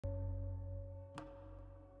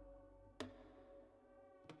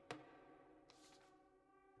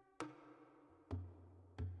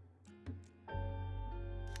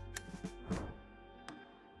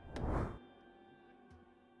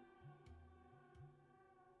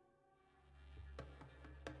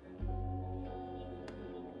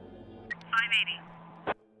580.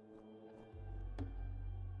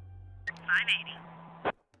 580.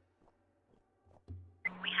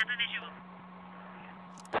 We have a visual.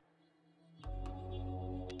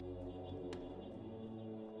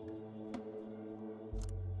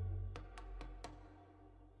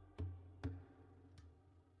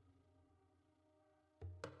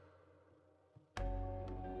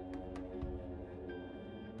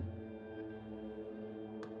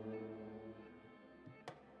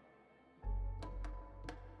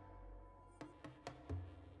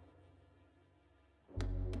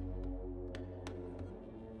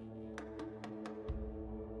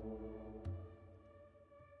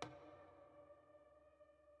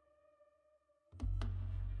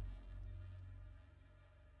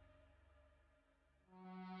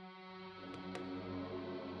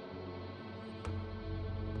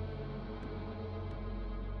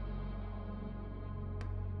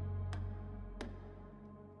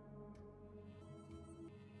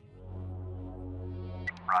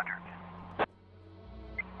 Roger.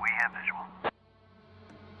 We have visual.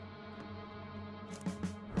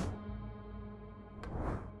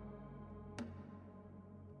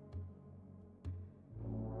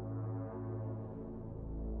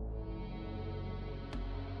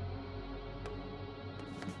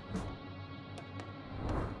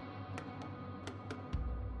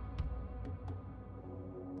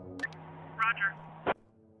 Roger.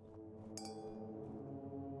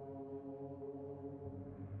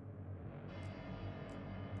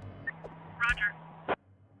 Roger.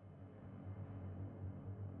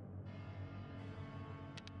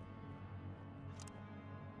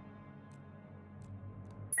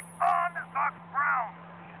 On the ground!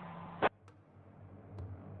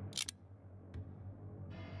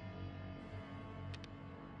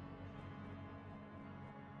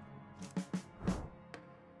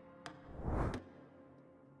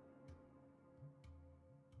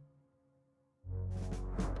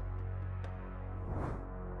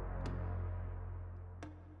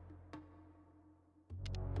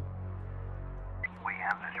 We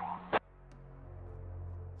have visual.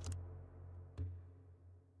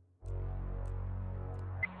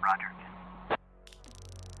 Roger.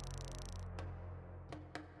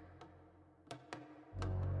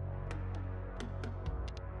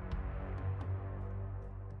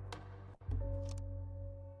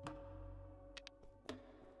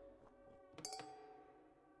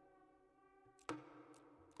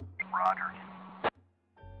 Roger.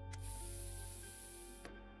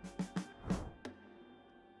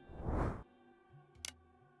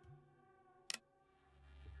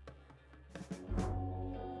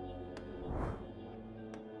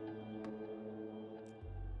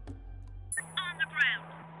 On the ground.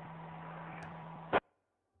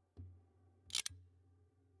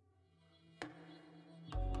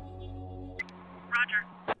 Roger.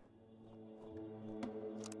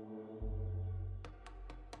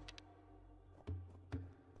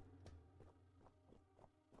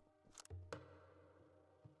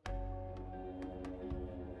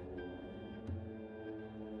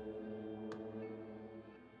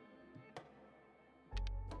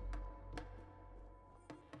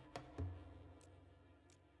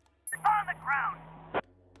 On the ground!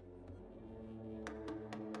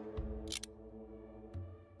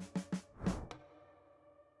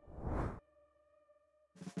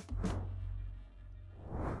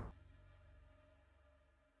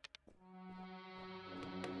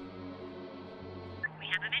 We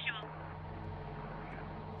have a visual.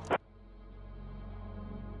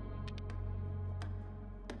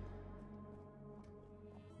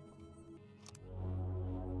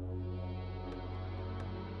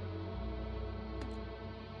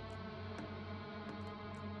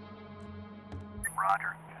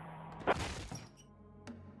 Roger.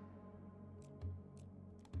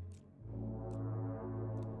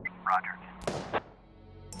 Roger.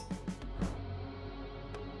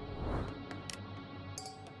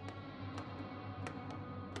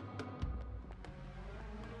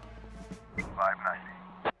 Five 90.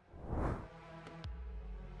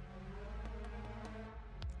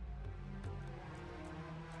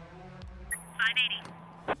 Five 80.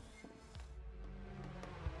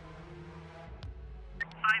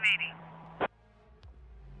 580.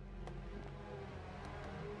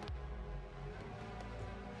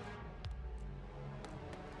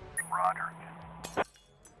 Roger.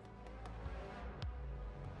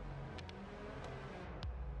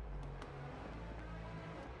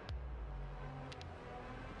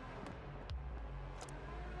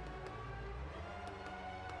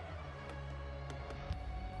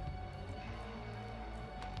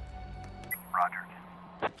 Roger.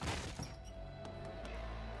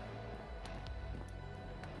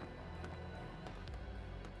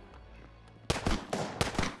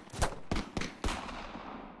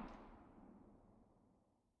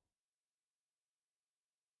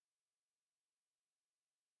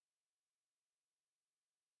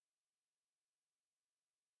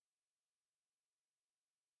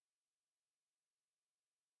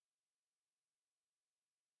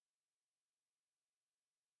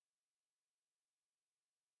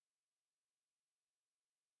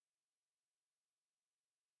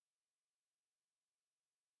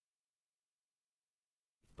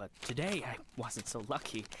 but today I wasn't so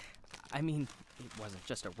lucky. I mean, it wasn't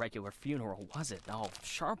just a regular funeral, was it? All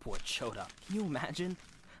Sharpwood showed up. Can you imagine?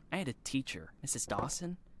 I had a teacher, Mrs.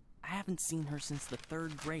 Dawson. I haven't seen her since the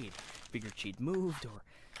 3rd grade. Figured she'd moved or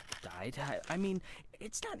died. I mean,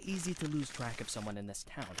 it's not easy to lose track of someone in this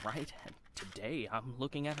town, right? And today, I'm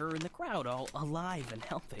looking at her in the crowd, all alive and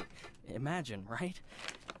healthy. Imagine, right?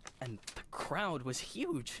 And the crowd was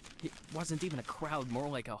huge. It wasn't even a crowd, more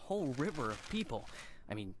like a whole river of people.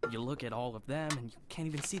 I mean, you look at all of them and you can't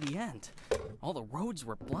even see the end. All the roads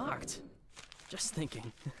were blocked. Just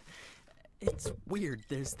thinking. It's weird.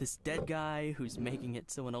 There's this dead guy who's making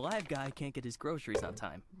it so an alive guy can't get his groceries on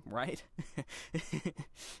time, right?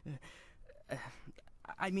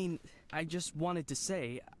 I mean, I just wanted to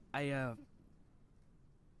say, I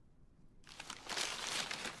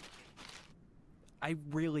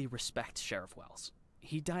really respect Sheriff Wells.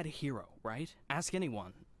 He died a hero, right? Ask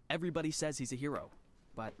anyone. Everybody says he's a hero.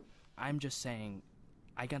 But I'm just saying,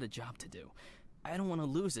 I got a job to do. I don't want to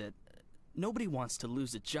lose it. Nobody wants to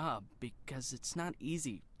lose a job because it's not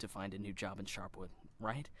easy to find a new job in Sharpwood,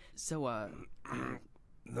 right? So,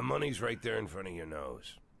 The money's right there in front of your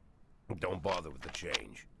nose. Don't bother with the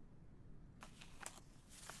change.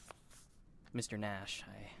 Mr. Nash,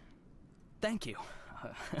 thank you.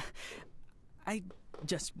 I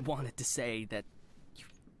just wanted to say that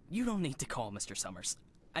you don't need to call Mr. Summers.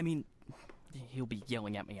 I mean, he'll be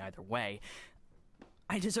yelling at me either way.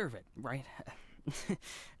 I deserve it, right?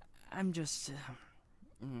 I'm just...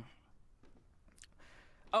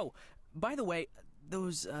 Oh, by the way,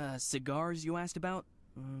 those cigars you asked about?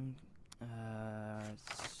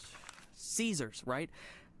 Caesars, right?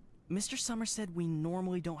 Mr. Summers said we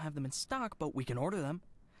normally don't have them in stock, but we can order them.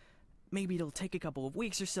 Maybe it'll take a couple of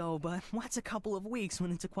weeks or so, but what's a couple of weeks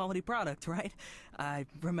when it's a quality product, right? I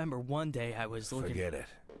remember one day I was looking... Forget it.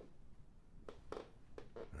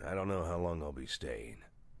 I don't know how long I'll be staying.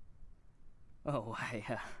 Oh,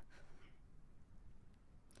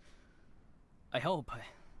 I hope.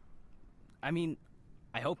 I mean,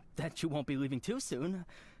 I hope that you won't be leaving too soon.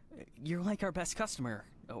 You're like our best customer,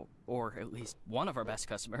 or at least one of our best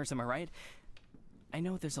customers, am I right? I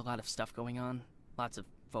know there's a lot of stuff going on. Lots of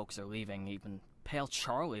folks are leaving. Even Pale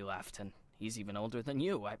Charlie left, and he's even older than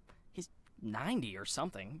you. He's 90 or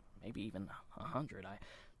something, maybe even 100.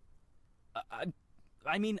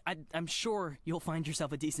 I mean, I'm sure you'll find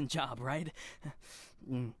yourself a decent job, right?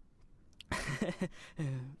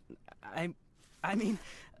 I mean,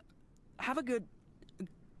 have a good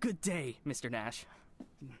day, Mr. Nash.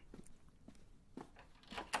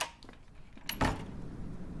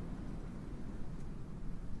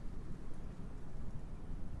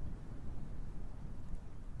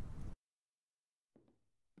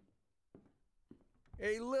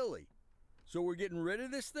 Hey, Lily. So we're getting rid of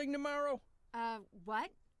this thing tomorrow? What?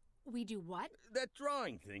 We do what? That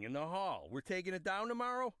drawing thing in the hall. We're taking it down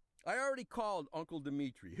tomorrow? I already called Uncle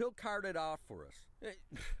Dimitri. He'll cart it off for us.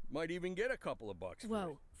 Might even get a couple of bucks for it.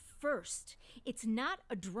 Whoa. First, it's not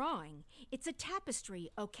a drawing. It's a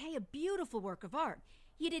tapestry, okay? A beautiful work of art.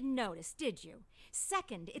 You didn't notice, did you?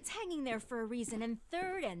 Second, it's hanging there for a reason. And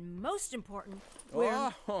third, and most important,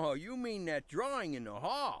 Oh, you mean that drawing in the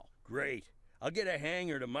hall? Great. I'll get a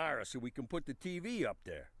hanger tomorrow so we can put the TV up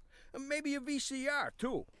there. And maybe a VCR,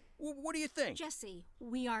 too. What do you think? Jesse,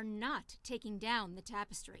 we are not taking down the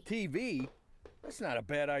tapestry. TV? That's not a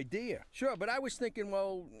bad idea. Sure, but I was thinking,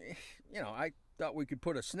 well, I thought we could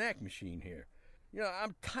put a snack machine here.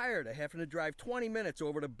 I'm tired of having to drive 20 minutes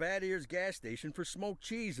over to Bad Ears gas station for smoked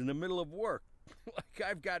cheese in the middle of work. Like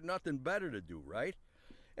I've got nothing better to do, right?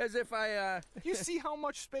 As if You see how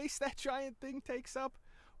much space that giant thing takes up?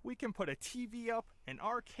 We can put a TV up, an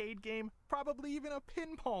arcade game, probably even a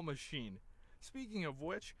pinball machine. Speaking of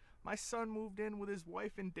which, my son moved in with his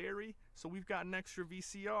wife and dairy, so we've got an extra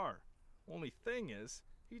VCR. Only thing is,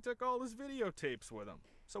 he took all his videotapes with him,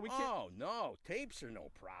 so we can't... Oh, no, tapes are no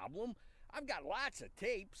problem. I've got lots of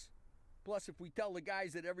tapes. Plus, if we tell the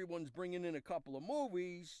guys that everyone's bringing in a couple of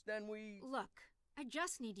movies, then we... Look, I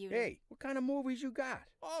just need you to... Hey, what kind of movies you got?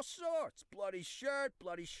 All sorts. Bloody Shirt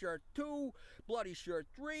 2, Bloody Shirt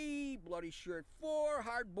 3, Bloody Shirt 4,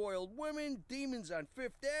 Hard-Boiled Women, Demons on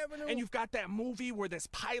Fifth Avenue. And you've got that movie where this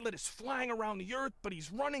pilot is flying around the earth, but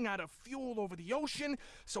he's running out of fuel over the ocean,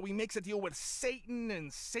 so he makes a deal with Satan,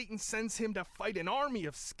 and Satan sends him to fight an army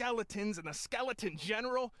of skeletons, and the skeleton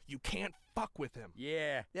general, you can't fuck with him.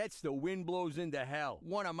 Yeah, that's The Wind Blows into Hell.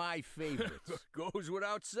 One of my favorites. Goes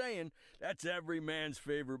without saying, that's every man's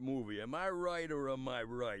favorite movie. Am I right or am I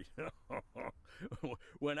right?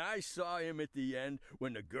 When I saw him at the end,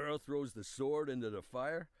 when the girl throws the sword into the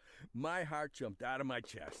fire, my heart jumped out of my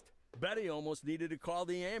chest. Betty almost needed to call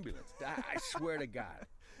the ambulance. I swear to God.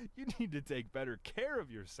 You need to take better care of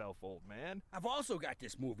yourself, old man. I've also got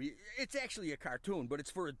this movie. It's actually a cartoon, but it's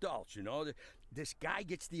for adults, you know. This guy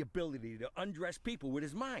gets the ability to undress people with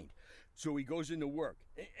his mind. So he goes into work,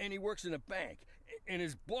 and he works in a bank, and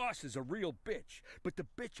his boss is a real bitch. But the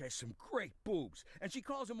bitch has some great boobs, and she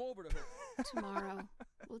calls him over to her. Tomorrow.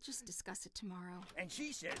 We'll just discuss it tomorrow. And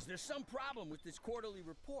she says there's some problem with this quarterly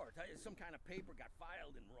report. Some kind of paper got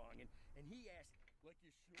filed in wrong, and he asked, like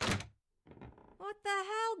you sure? What the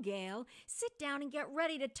hell, Gail? Sit down and get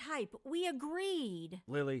ready to type. We agreed.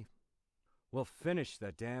 Lily, we'll finish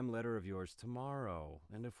that damn letter of yours tomorrow.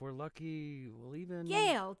 And if we're lucky, we'll even...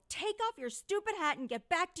 Gail, take off your stupid hat and get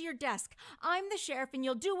back to your desk. I'm the sheriff and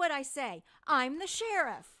you'll do what I say. I'm the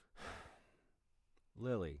sheriff.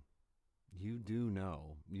 Lily, you do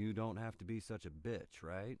know you don't have to be such a bitch,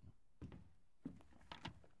 right?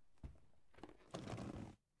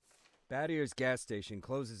 Bad Ears gas station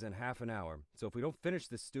closes in half an hour, so if we don't finish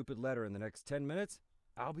this stupid letter in the next 10 minutes,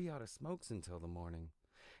 I'll be out of smokes until the morning.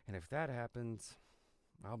 And if that happens,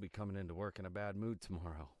 I'll be coming into work in a bad mood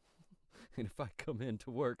tomorrow. And if I come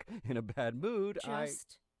into work in a bad mood,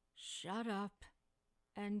 Just shut up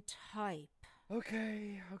and type.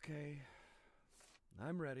 Okay.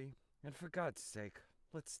 I'm ready. And for God's sake,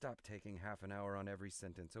 let's stop taking half an hour on every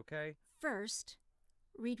sentence, okay? First,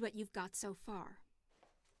 read what you've got so far.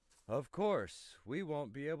 Of course, we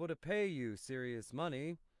won't be able to pay you serious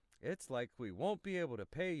money. It's like we won't be able to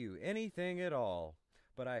pay you anything at all.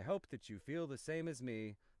 But I hope that you feel the same as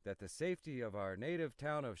me, that the safety of our native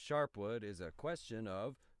town of Sharpwood is a question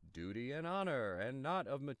of duty and honor, and not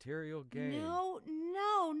of material gain. No,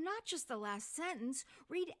 not just the last sentence.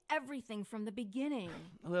 Read everything from the beginning.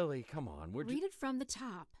 Lily, come on. Read it from the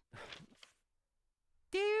top.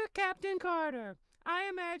 Dear Captain Carter, I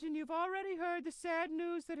imagine you've already heard the sad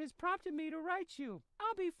news that has prompted me to write you.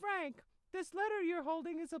 I'll be frank. This letter you're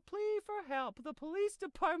holding is a plea for help. The police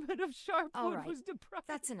department of Sharpwood All right, was deprived.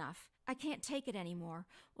 that's enough. I can't take it anymore.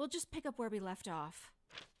 We'll just pick up where we left off.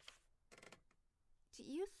 Do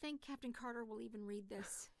you think Captain Carter will even read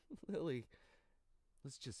this? Lily,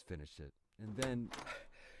 let's just finish it. And then...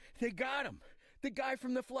 They got him. The guy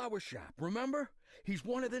from the flower shop, remember? He's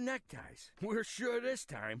one of the neckties. We're sure this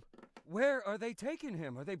time. Where are they taking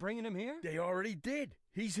him? Are they bringing him here? They already did.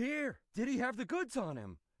 He's here. Did he have the goods on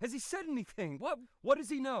him? Has he said anything? What does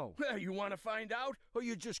he know? Well, you want to find out, or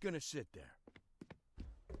you're just going to sit there?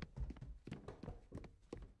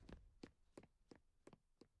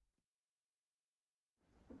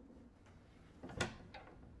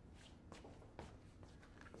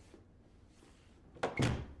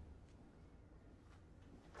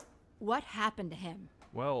 What happened to him?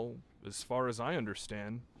 Well, as far as I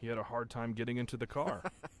understand, he had a hard time getting into the car.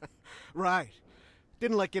 Right.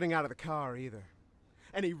 Didn't like getting out of the car either.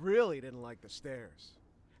 And he really didn't like the stairs.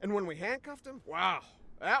 And when we handcuffed him, wow,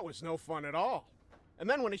 that was no fun at all. And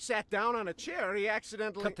then when he sat down on a chair, he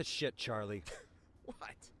accidentally... Cut the shit, Charlie.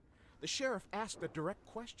 What? The sheriff asked a direct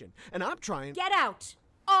question, and I'm trying... Get out!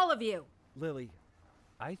 All of you! Lily,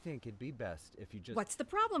 I think it'd be best if you just... What's the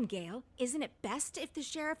problem, Gail? Isn't it best if the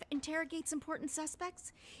sheriff interrogates important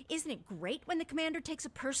suspects? Isn't it great when the commander takes a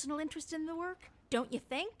personal interest in the work? Don't you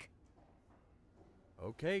think?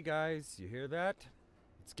 Okay, guys, you hear that?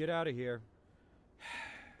 Let's get out of here.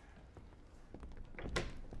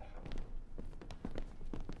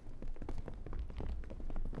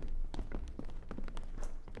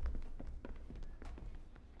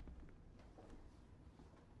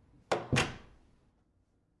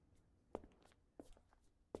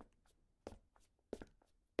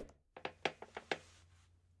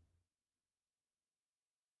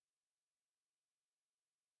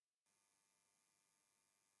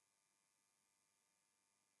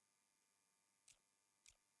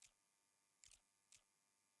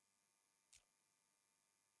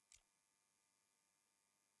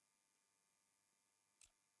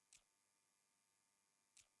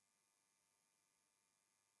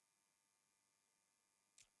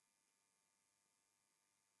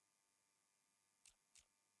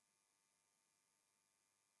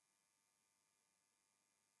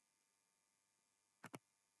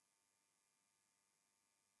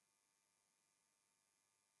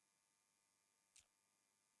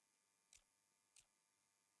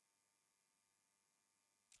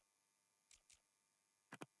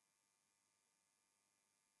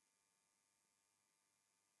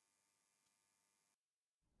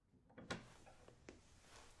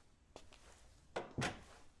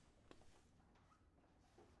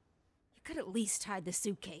 You could at least hide the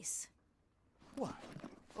suitcase. What?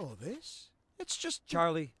 Oh, this? It's just...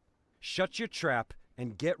 Charlie, shut your trap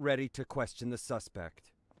and get ready to question the suspect.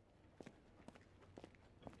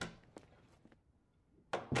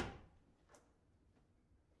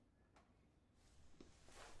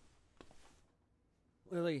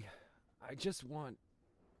 Lily, I just want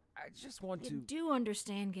to... You do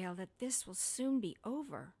understand, Gail, that this will soon be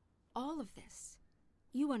over. All of this.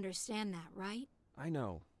 You understand that, right? I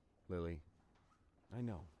know, Lily. I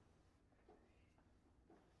know.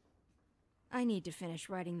 I need to finish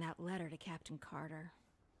writing that letter to Captain Carter.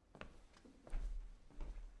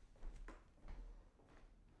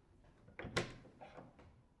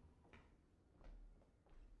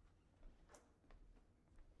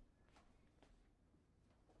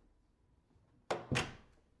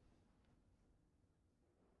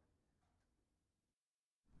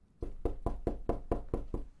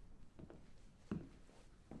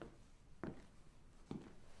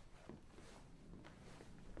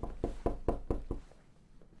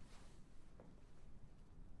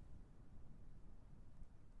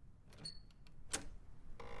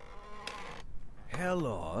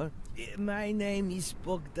 Hello, my name is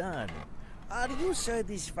Bogdan. Are you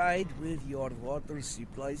satisfied with your water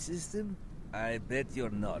supply system? I bet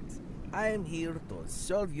you're not. I am here to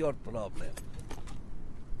solve your problem.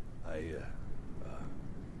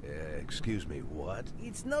 Excuse me, what?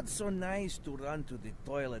 It's not so nice to run to the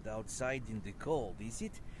toilet outside in the cold, is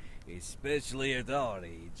it? Especially at our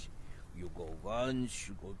age. You go once,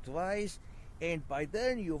 you go twice, and by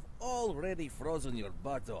then you've already frozen your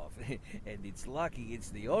butt off. And it's lucky it's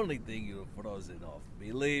the only thing you've frozen off.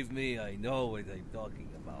 Believe me, I know what I'm talking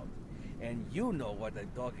about. And you know what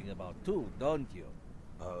I'm talking about too, don't you?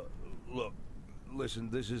 Look,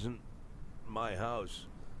 listen, this isn't my house.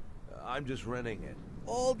 I'm just renting it.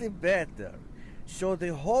 All the better. So the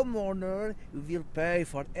homeowner will pay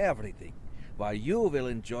for everything, while you will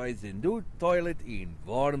enjoy the new toilet in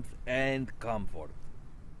warmth and comfort.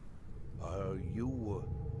 Are you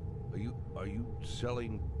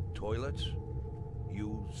selling toilets?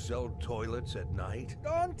 You sell toilets at night?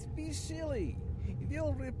 Don't be silly.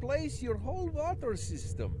 We'll replace your whole water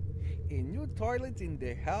system. A new toilet in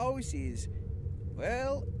the house is,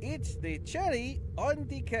 well, it's the cherry on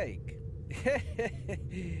the cake.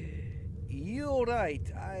 You're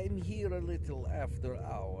right. I'm here a little after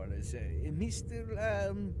hours.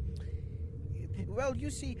 Well,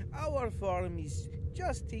 you see, our farm is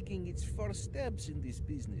just taking its first steps in this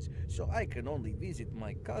business, so I can only visit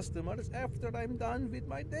my customers after I'm done with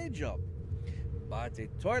my day job. But a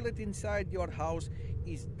toilet inside your house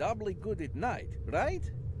is doubly good at night, right?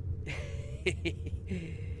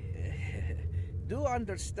 Do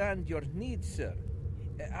understand your needs, sir.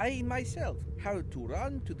 I myself had to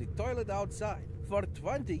run to the toilet outside for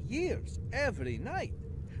 20 years every night.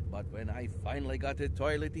 But when I finally got a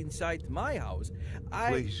toilet inside my house,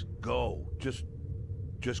 Please go.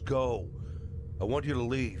 Just go. I want you to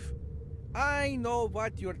leave. I know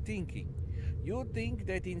what you're thinking. You think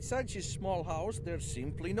that in such a small house there's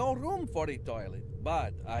simply no room for a toilet.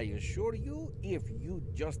 But I assure you, if you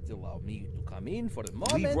just allow me to come in for a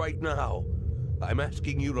moment... Leave right now. I'm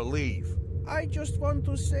asking you to leave. I just want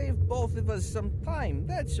to save both of us some time,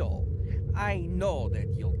 that's all. I know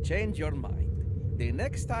that you'll change your mind. The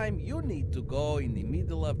next time you need to go in the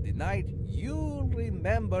middle of the night, you'll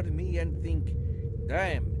remember me and think,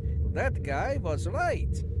 damn, that guy was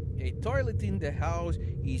right. A toilet in the house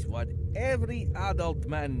is what every adult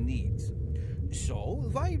man needs. So,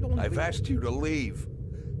 why don't I've asked you to leave.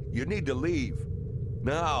 You need to leave.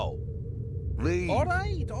 Now. Leave. All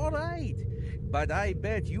right. But I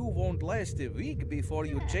bet you won't last a week before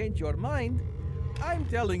you change your mind. I'm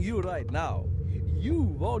telling you right now, you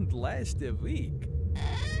won't last a week.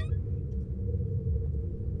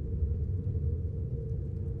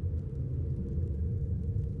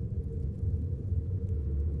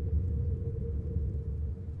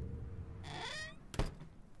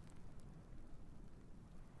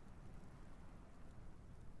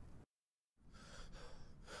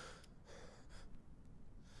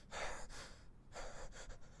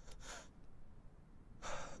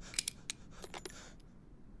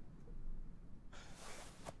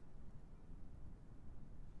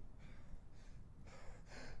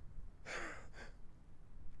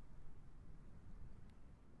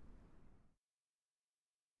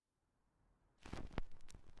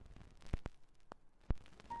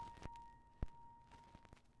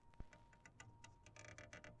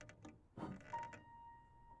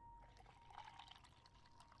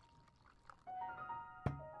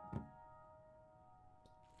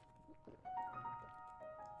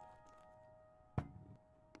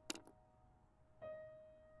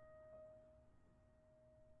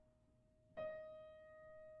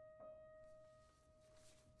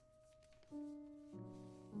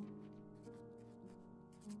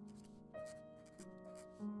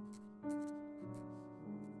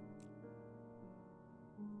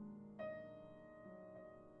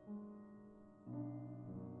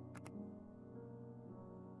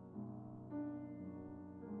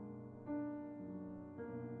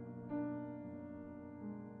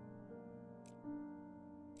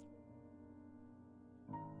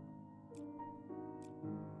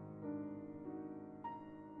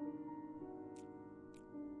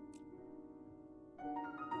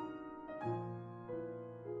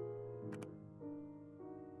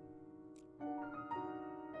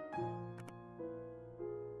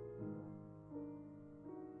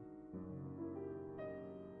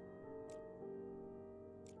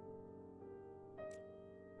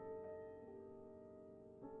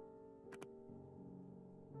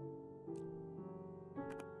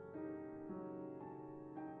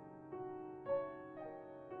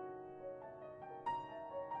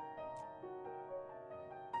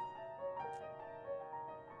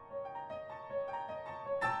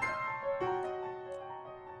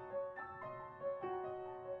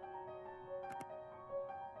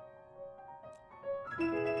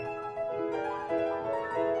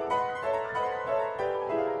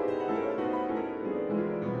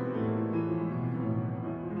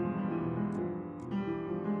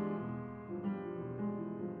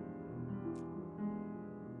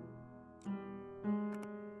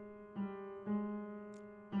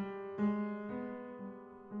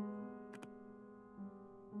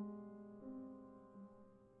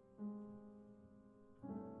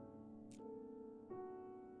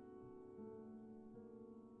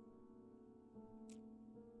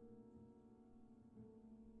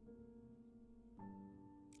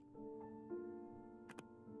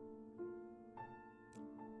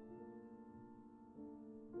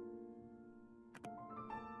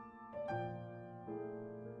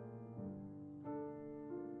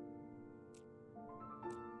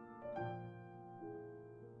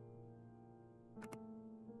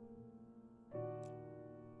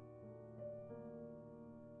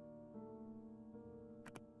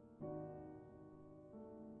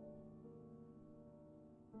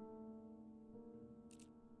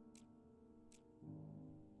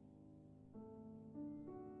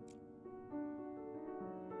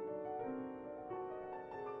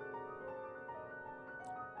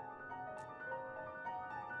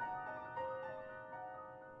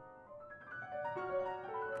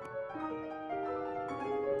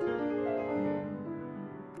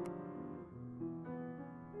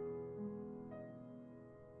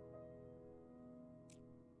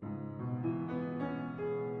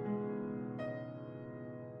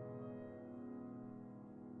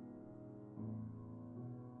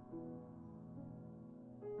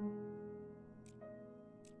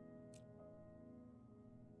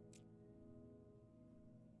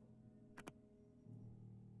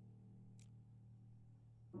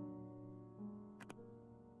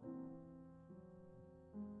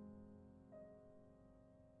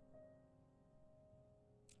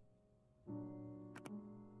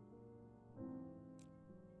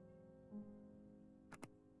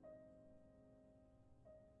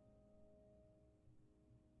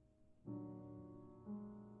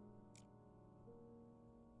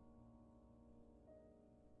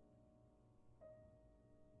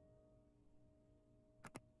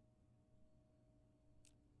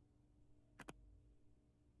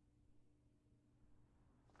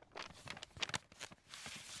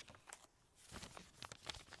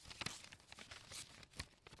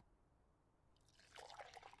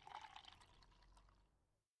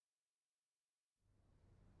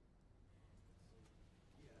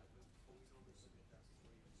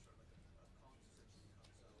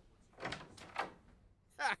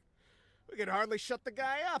 could hardly shut the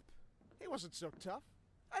guy up. He wasn't so tough.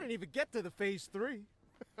 I didn't even get to the Phase 3.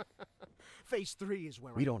 Phase 3 is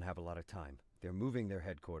where We don't have a lot of time. They're moving their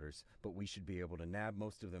headquarters, but we should be able to nab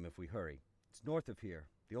most of them if we hurry. It's north of here,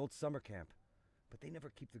 the old summer camp. But they never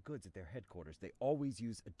keep the goods at their headquarters. They always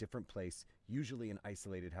use a different place, usually an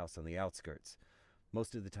isolated house on the outskirts.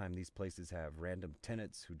 Most of the time, these places have random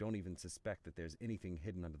tenants who don't even suspect that there's anything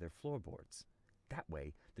hidden under their floorboards. That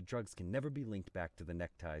way, the drugs can never be linked back to the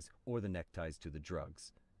neckties or the neckties to the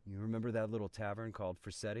drugs. You remember that little tavern called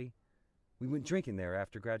Forsetti? We went drinking there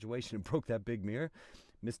after graduation and broke that big mirror.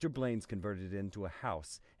 Mr. Blaine's converted it into a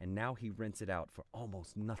house, and now he rents it out for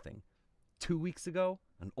almost nothing. 2 weeks ago,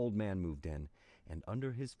 an old man moved in, and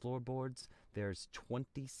under his floorboards, there's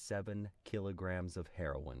 27 kilograms of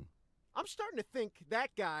heroin. I'm starting to think that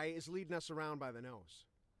guy is leading us around by the nose.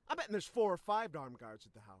 I bet there's 4 or 5 armed guards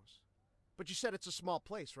at the house. But you said it's a small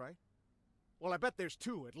place, right? Well, I bet there's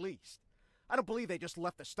 2 at least. I don't believe they just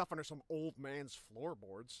left the stuff under some old man's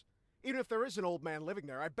floorboards. Even if there is an old man living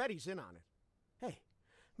there, I bet he's in on it. Hey,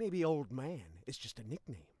 maybe old man is just a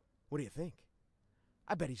nickname. What do you think?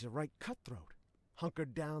 I bet he's a right cutthroat,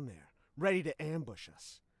 hunkered down there, ready to ambush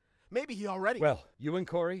us. Maybe he already... Well, you and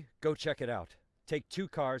Corey, go check it out. Take 2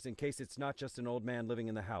 cars in case it's not just an old man living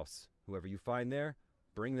in the house. Whoever you find there,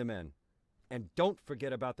 bring them in. And don't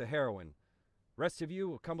forget about the heroin. Rest of you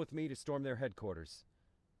will come with me to storm their headquarters.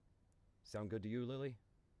 Sound good to you, Lily?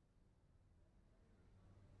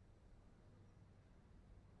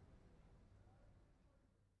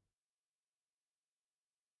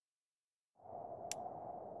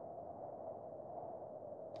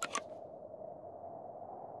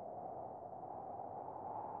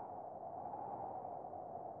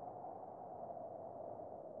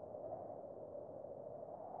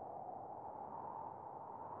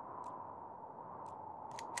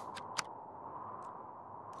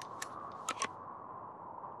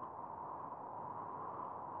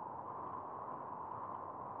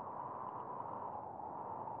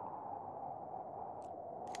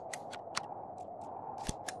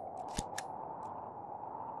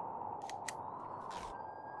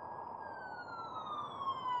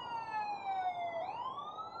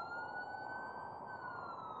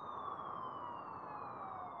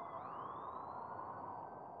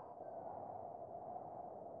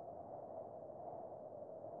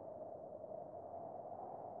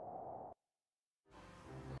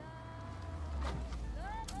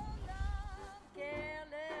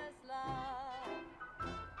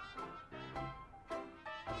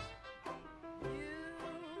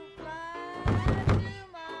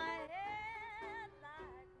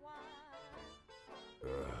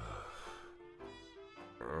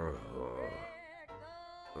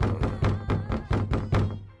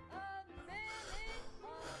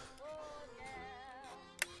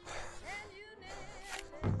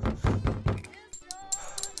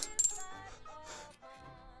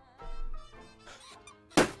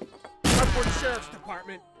 Sheriff's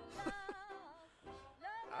Department.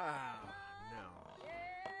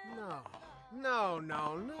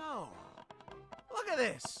 No. Look at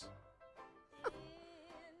this.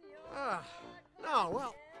 No,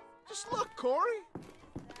 well, just look, Corey.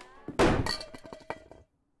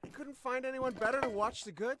 They couldn't find anyone better to watch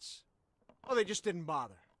the goods? Or they just didn't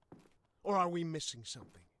bother? Or are we missing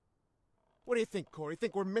something? What do you think, Corey?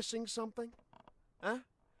 Think we're missing something? Huh?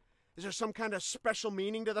 Is there some kind of special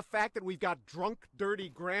meaning to the fact that we've got drunk, dirty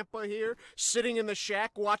grandpa here, sitting in the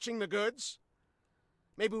shack watching the goods?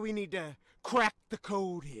 Maybe we need to crack the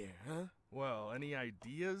code here, huh? Well, any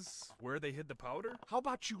ideas where they hid the powder? How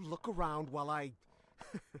about you look around while I...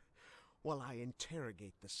 while I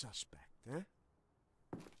interrogate the suspect, huh?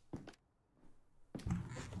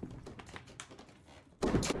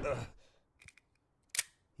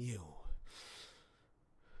 You.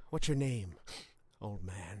 What's your name, old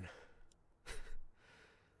man?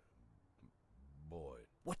 Boyd.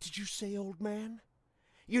 What did you say, old man?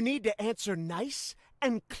 You need to answer nice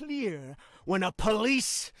and clear when a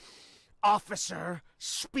police officer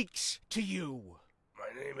speaks to you.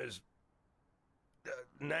 My name is...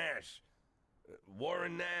 Nash.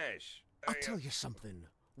 Warren Nash. I'll tell you something,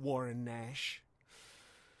 Warren Nash.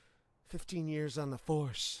 15 years on the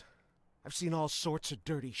force. I've seen all sorts of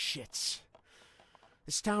dirty shits.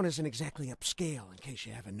 This town isn't exactly upscale, in case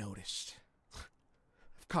you haven't noticed.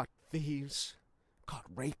 I've caught thieves,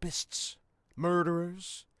 caught rapists,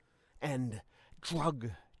 murderers, and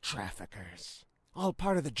drug traffickers. All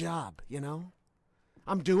part of the job, you know?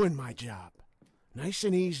 I'm doing my job. Nice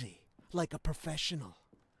and easy, like a professional.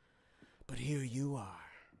 But here you are.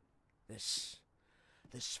 This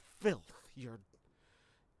filth, you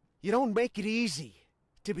don't make it easy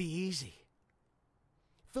to be easy,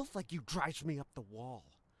 Filth like you drives me up the wall.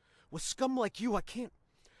 With scum like you,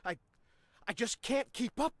 I just can't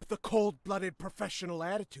keep up the cold-blooded professional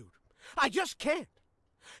attitude. I just can't.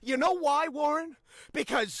 You know why, Warren?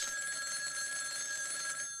 Because...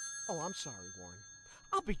 Oh, I'm sorry, Warren.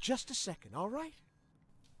 I'll be just a second, all right?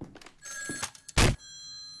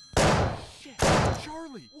 Shit,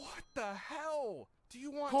 Charlie, what the hell? Do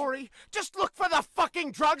you want Corey, just look for the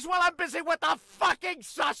fucking drugs while I'm busy with the fucking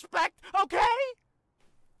suspect, okay?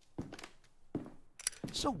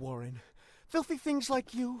 So, Warren, filthy things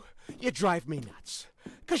like you drive me nuts.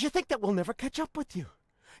 'Cause you think that we'll never catch up with you.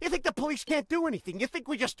 You think the police can't do anything. You think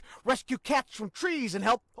we just rescue cats from trees and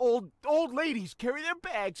help old ladies carry their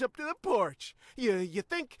bags up to the porch. You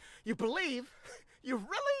think, you believe, you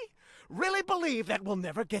really believe that we'll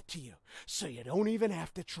never get to you. So you don't even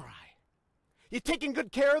have to try. You taking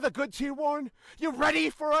good care of the goods here, Warren? You ready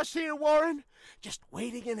for us here, Warren? Just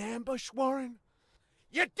waiting in ambush, Warren?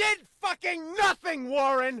 You did fucking nothing,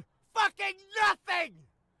 Warren! Fucking nothing!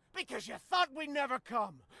 Because you thought we'd never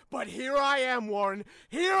come. But here I am, Warren.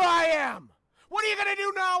 Here I am! What are you gonna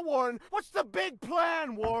do now, Warren? What's the big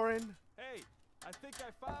plan, Warren? Hey, I think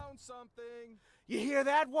I found something. You hear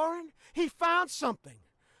that, Warren? He found something.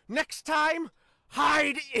 Next time,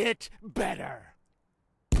 hide it better.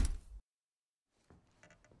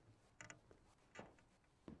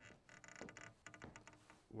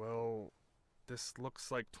 Well, this looks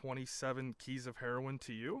like 27 keys of heroin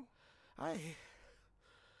to you? I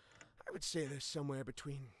would say there's somewhere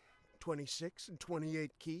between 26 and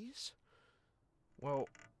 28 keys. Well,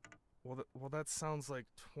 that sounds like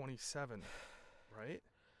 27, right?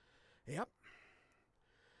 Yep,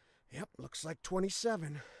 looks like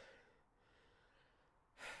 27.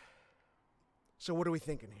 So what are we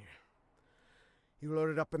thinking here? You load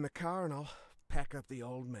it up in the car and I'll pack up the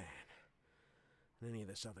old man. And any of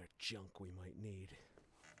this other junk we might need.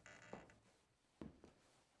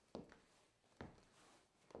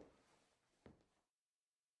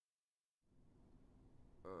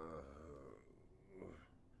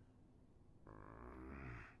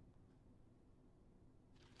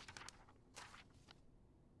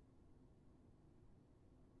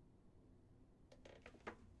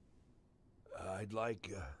 I'd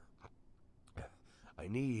like,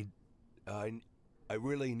 I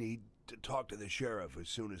really need to talk to the sheriff as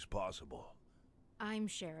soon as possible. I'm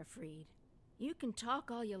Sheriff Reed. You can talk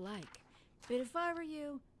all you like, but if I were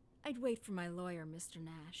you, I'd wait for my lawyer, Mr.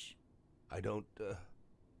 Nash. I don't,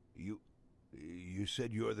 you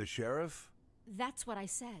said you're the sheriff? That's what I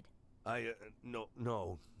said.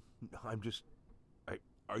 No, I'm just,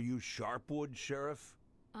 are you Sharpwood, Sheriff?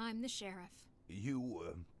 I'm the sheriff.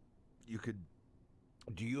 You could,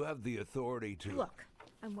 do you have the authority to... Look,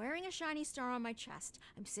 I'm wearing a shiny star on my chest.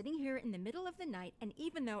 I'm sitting here in the middle of the night, and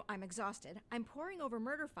even though I'm exhausted, I'm poring over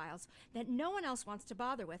murder files that no one else wants to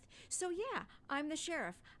bother with. So yeah, I'm the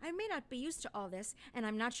sheriff. I may not be used to all this, and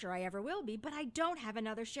I'm not sure I ever will be, but I don't have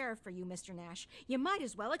another sheriff for you, Mr. Nash. You might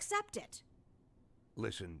as well accept it.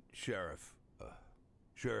 Listen, Sheriff.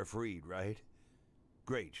 Sheriff Reed, right?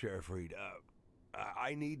 Great, Sheriff Reed.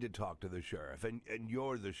 I need to talk to the sheriff, and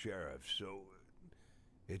you're the sheriff, so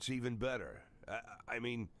it's even better. I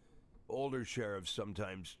mean, older sheriffs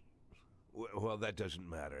sometimes... Well, that doesn't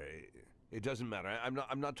matter. It doesn't matter.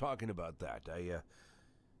 I'm not talking about that. I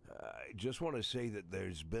just want to say that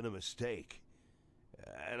there's been a mistake.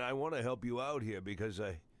 And I want to help you out here because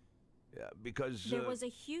There was a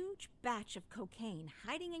huge batch of cocaine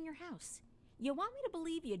hiding in your house. You want me to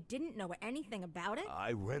believe you didn't know anything about it?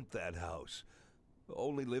 I rent that house.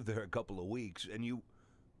 Only lived there a couple of weeks, and you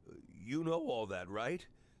know all that, right?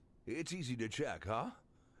 It's easy to check, huh?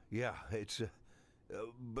 Yeah, it's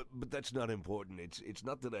but that's not important. It's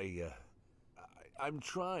not that I'm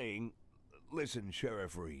trying. Listen,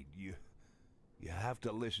 Sheriff Reed, you have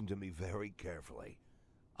to listen to me very carefully.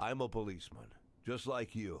 I'm a policeman, just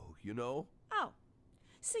like you know? Oh,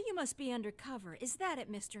 so you must be undercover. Is that it,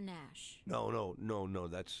 Mr. Nash? No,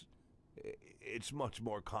 it's much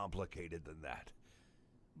more complicated than that.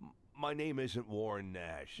 My name isn't Warren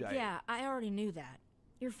Nash. Yeah, I already knew that.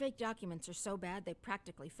 Your fake documents are so bad they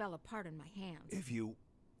practically fell apart in my hands. If you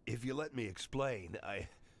let me explain,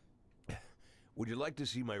 would you like to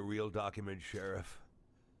see my real document, Sheriff?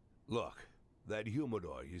 Look, that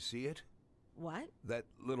humidor, you see it? What? That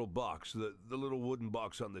little box, the little wooden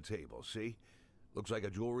box on the table, see? Looks like a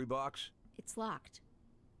jewelry box? It's locked.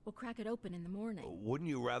 We'll crack it open in the morning. Wouldn't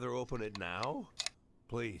you rather open it now?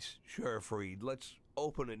 Please, Sheriff Reed, let's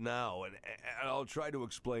open it now, and I'll try to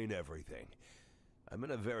explain everything. I'm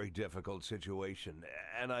in a very difficult situation,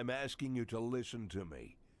 and I'm asking you to listen to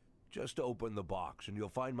me. Just open the box and you'll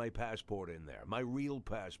find my passport in there. My real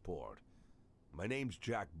passport. My name's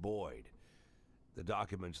Jack Boyd. The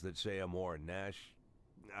documents that say I'm Warren Nash,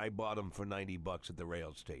 I bought them for $90 at the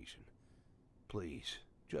rail station. Please,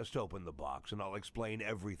 just open the box and I'll explain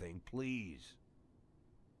everything, please.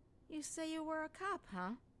 You say you were a cop,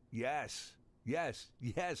 huh? Yes.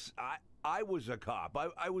 I was a cop.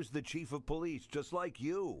 I was the chief of police, just like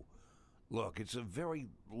you. Look, it's a very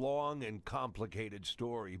long and complicated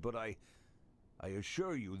story, but I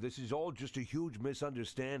assure you this is all just a huge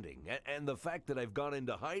misunderstanding. And the fact that I've gone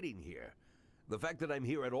into hiding here, the fact that I'm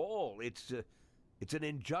here at all, it's an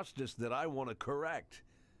injustice that I want to correct.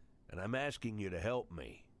 And I'm asking you to help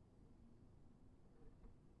me.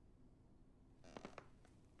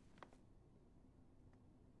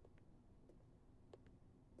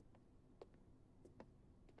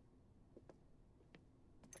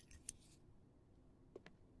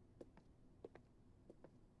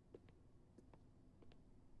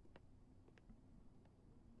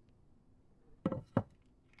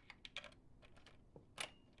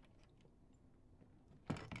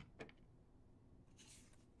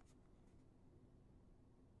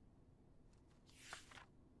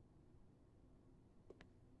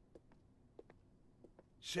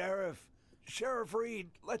 Sheriff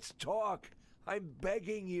Reed, let's talk. I'm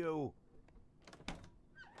begging you.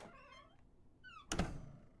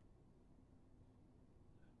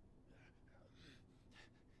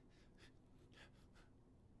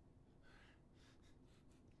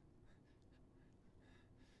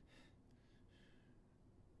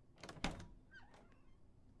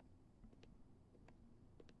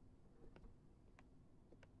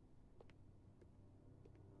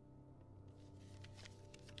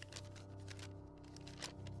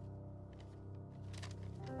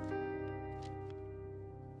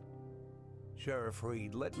 Sheriff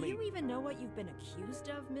Reed, let me... Do you even know what you've been accused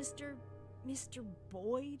of, Mr.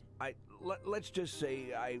 Boyd? Let's just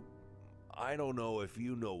say I don't know if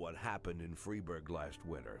you know what happened in Freeburg last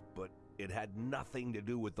winter, but it had nothing to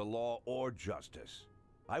do with the law or justice.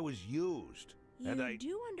 I was used. You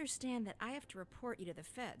do understand that I have to report you to the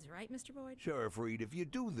feds, right, Mr. Boyd? Sheriff Reed, if you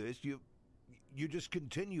do this, you just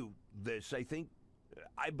continue this.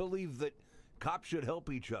 I believe that cops should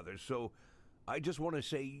help each other, so I just want to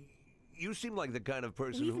say... You seem like the kind of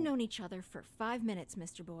person We've known each other for 5 minutes,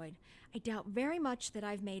 Mr. Boyd. I doubt very much that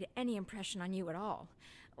I've made any impression on you at all.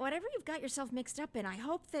 Whatever you've got yourself mixed up in, I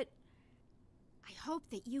hope that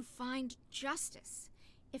you find justice.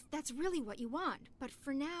 If that's really what you want. But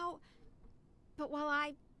for now, all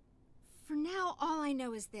I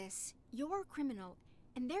know is this. You're a criminal,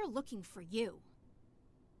 and they're looking for you.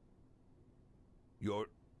 Your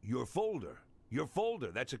folder. Your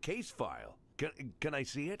folder. That's a case file. Can I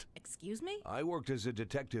see it? Excuse me? I worked as a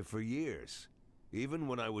detective for years. Even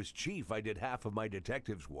when I was chief, I did half of my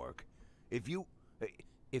detective's work. If you're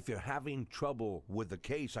having trouble with the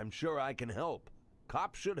case, I'm sure I can help.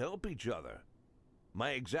 Cops should help each other.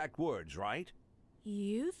 My exact words, right?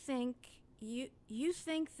 You think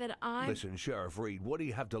that I'm... Listen, Sheriff Reed, what do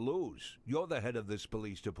you have to lose? You're the head of this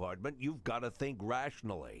police department. You've got to think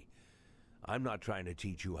rationally. I'm not trying to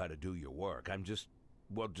teach you how to do your work. I'm just...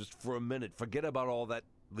 Well, just for a minute, forget about all that,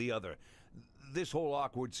 this whole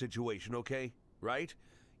awkward situation, okay? Right?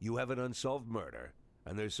 You have an unsolved murder,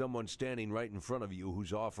 and there's someone standing right in front of you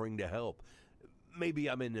who's offering to help. Maybe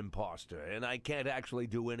I'm an imposter, and I can't actually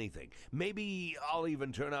do anything. Maybe I'll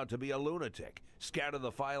even turn out to be a lunatic, scatter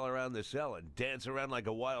the file around the cell and dance around like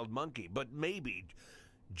a wild monkey. But maybe,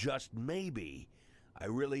 just maybe, I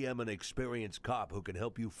really am an experienced cop who can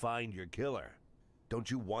help you find your killer.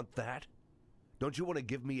 Don't you want that? Don't you want to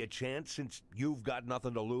give me a chance since you've got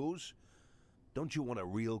nothing to lose? Don't you want a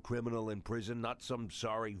real criminal in prison, not some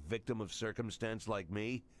sorry victim of circumstance like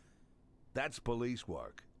me? That's police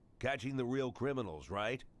work. Catching the real criminals,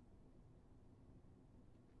 right?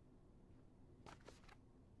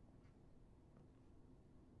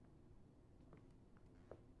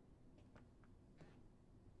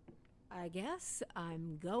 I guess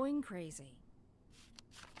I'm going crazy.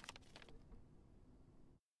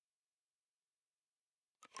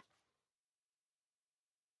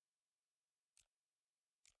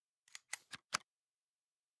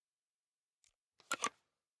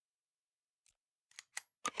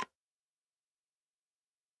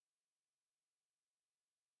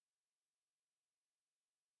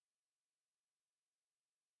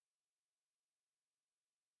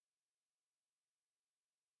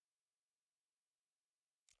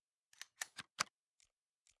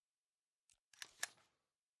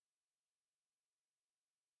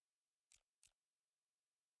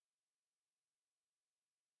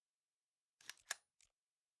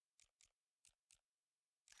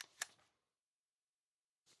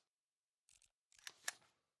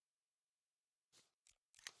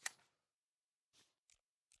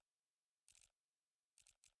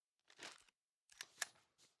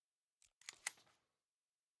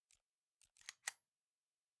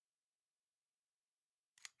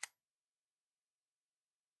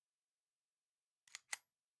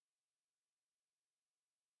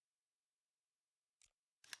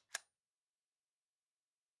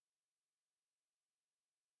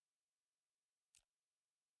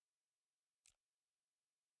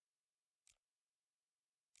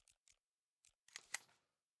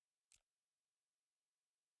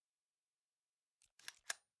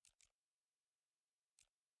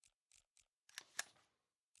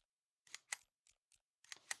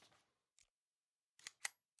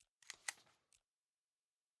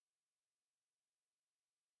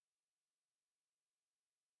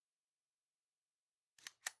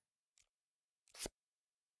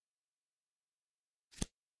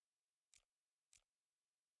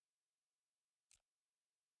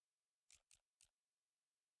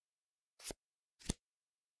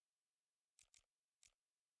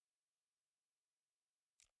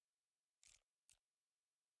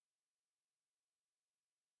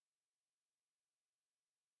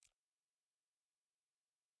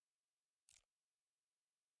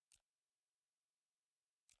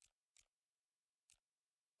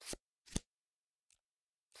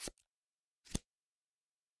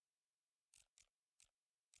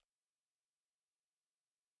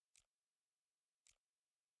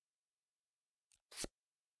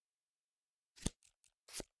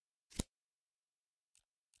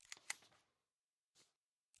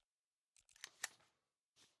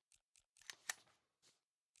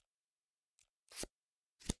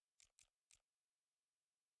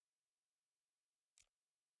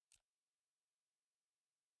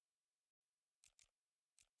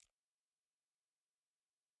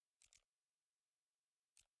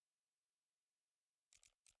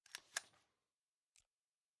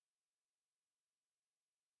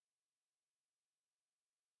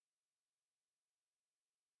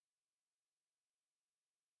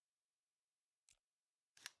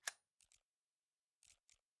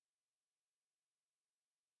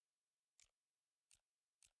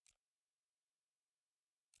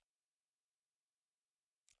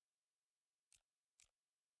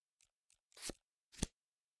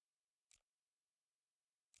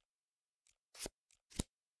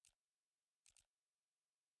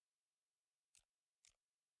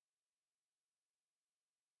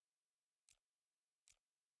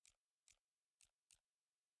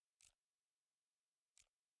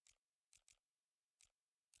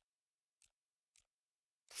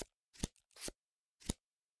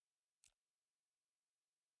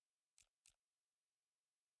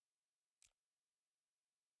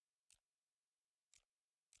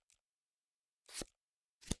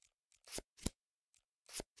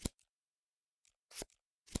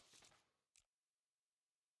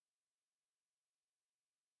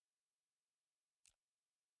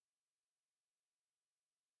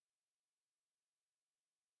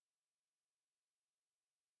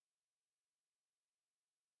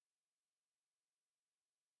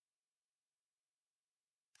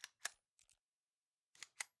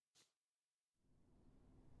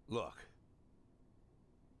 Look.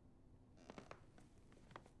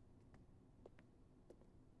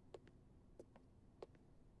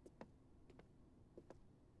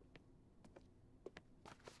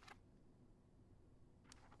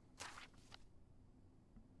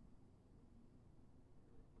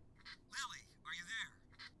 Lily, are you there?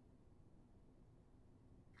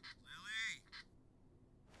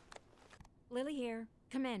 Lily? Lily here.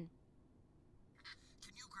 Come in.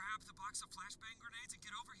 Can you grab the box of flashbang grenades and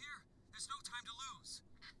get over here? There's no time to lose.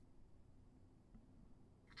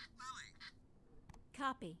 Lily!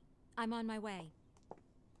 Copy. I'm on my way.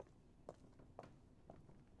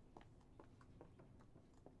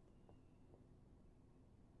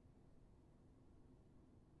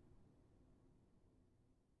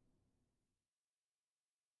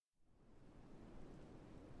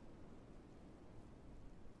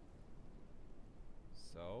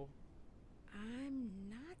 So? I'm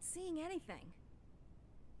not seeing anything.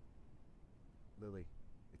 Lily,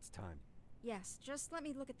 it's time. Yes, just let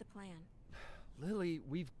me look at the plan. Lily,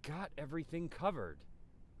 we've got everything covered.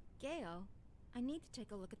 Gail, I need to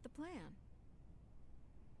take a look at the plan.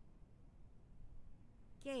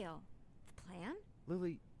 Gail, the plan?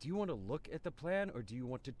 Lily, do you want to look at the plan or do you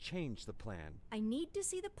want to change the plan? I need to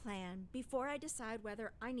see the plan before I decide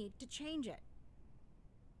whether I need to change it.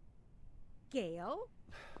 Gail?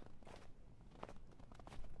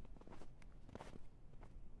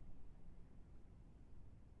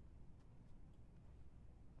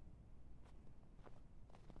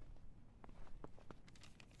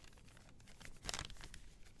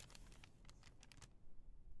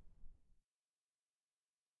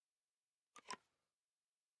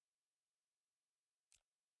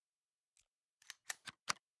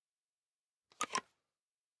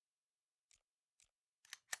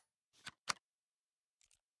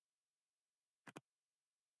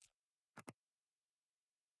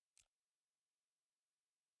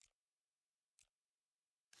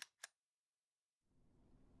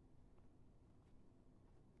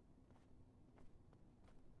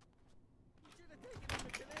 We should have taken him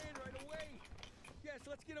to Canaan right away. Yes,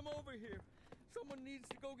 let's get him over here. Someone needs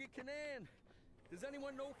to go get Canaan. Does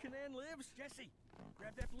anyone know Canaan lives? Jesse,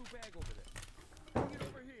 grab that blue bag over there. Bring it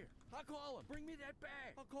over here. I'll call him. Bring me that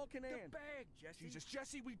bag. I'll call Canaan. The bag, Jesse. Jesus,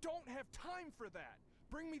 Jesse, we don't have time for that.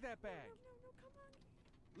 Bring me that bag. No, come on.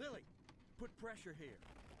 Lily, put pressure here.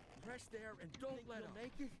 Press there and don't let him.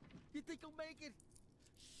 Make it? You think he'll make it?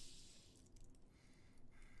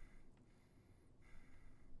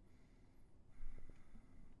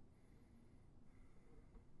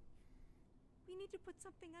 We need to put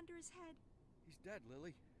something under his head. He's dead,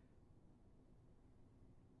 Lily.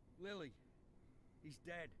 Lily, he's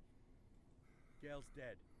dead. Gail's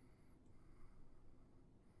dead.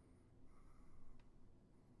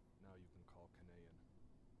 Now you can call Canaan.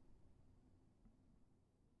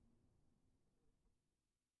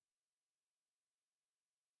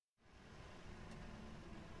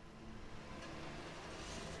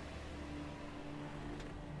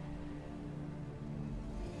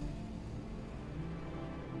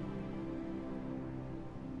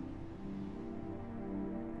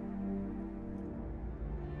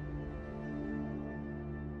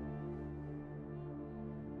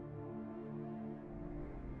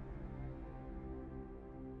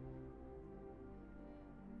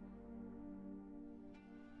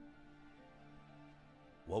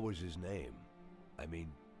 What was his name? I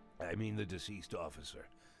mean the deceased officer.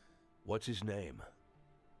 What's his name?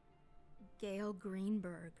 Gail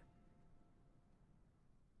Greenberg.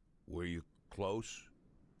 Were you close?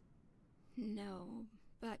 No,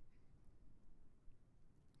 but...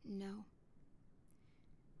 No.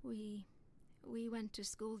 We went to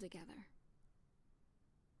school together.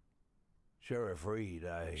 Sheriff Reed,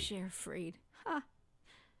 Sheriff Reed. Ha!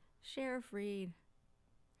 Sheriff Reed.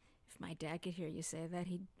 If my dad could hear you say that,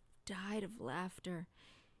 he'd died of laughter.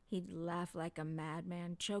 He'd laugh like a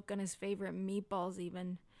madman, choke on his favorite meatballs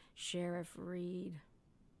even. Sheriff Reed.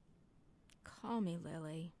 Call me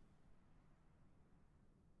Lily.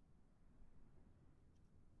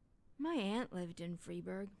 My aunt lived in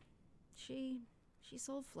Freeburg. She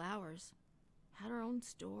sold flowers. Had her own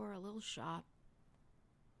store, a little shop.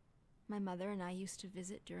 My mother and I used to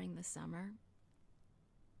visit during the summer.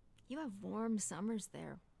 You have warm summers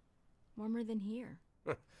there. Warmer than here.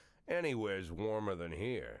 Anywhere's warmer than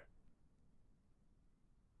here.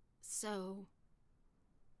 So,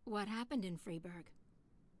 what happened in Freeburg?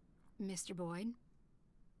 Mr. Boyd?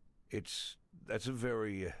 That's a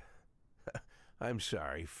very... I'm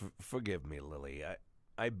sorry. Forgive me, Lily.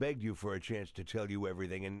 I begged you for a chance to tell you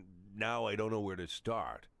everything, and now I don't know where to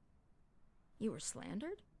start. You were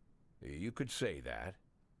slandered? You could say that.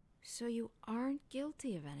 So you aren't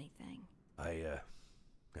guilty of anything?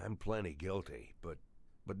 I'm plenty guilty, but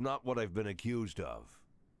not what I've been accused of.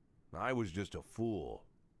 I was just a fool.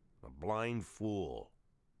 A blind fool.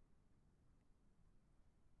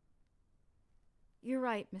 You're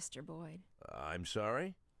right, Mr. Boyd. I'm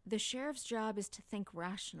sorry? The sheriff's job is to think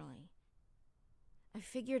rationally. I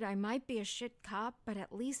figured I might be a shit cop, but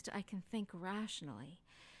at least I can think rationally.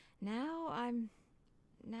 Now I'm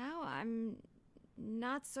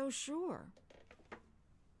not so sure.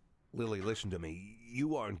 Lily, listen to me.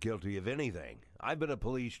 You aren't guilty of anything. I've been a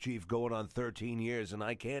police chief going on 13 years, and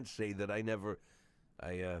I can't say that I never...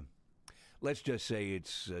 Let's just say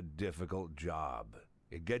it's a difficult job.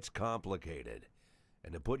 It gets complicated.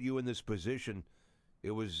 And to put you in this position,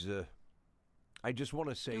 it was, I just want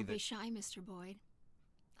to say Don't that... be shy, Mr. Boyd.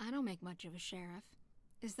 I don't make much of a sheriff.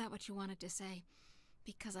 Is that what you wanted to say?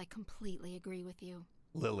 Because I completely agree with you.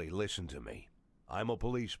 Lily, listen to me. I'm a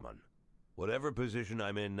policeman. Whatever position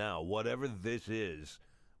I'm in now, whatever this is,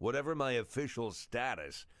 whatever my official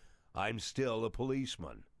status, I'm still a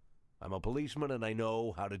policeman. I'm a policeman and I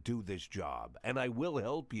know how to do this job, and I will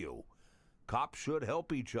help you. Cops should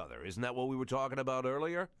help each other. Isn't that what we were talking about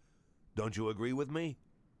earlier? Don't you agree with me?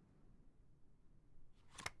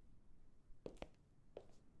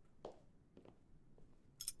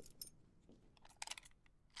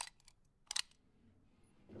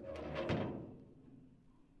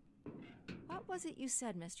 What was it you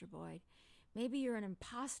said, Mr. Boyd? Maybe you're an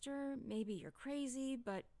imposter, maybe you're crazy,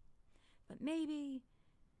 but maybe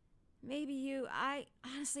you...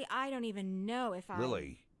 honestly, I don't even know if I...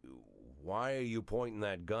 Lily, why are you pointing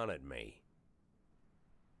that gun at me?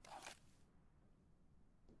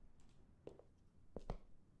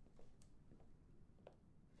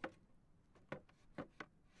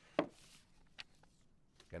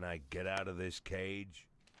 Can I get out of this cage?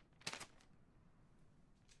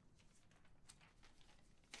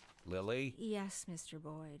 Lily? Yes, Mr.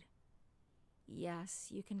 Boyd. Yes,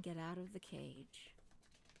 you can get out of the cage.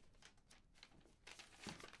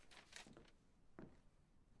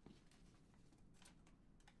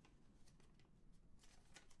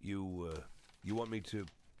 You want me to...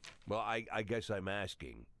 Well, I guess I'm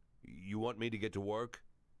asking. You want me to get to work?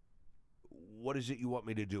 What is it you want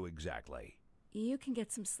me to do exactly? You can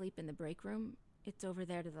get some sleep in the break room. It's over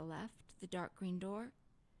there to the left, the dark green door.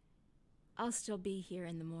 I'll still be here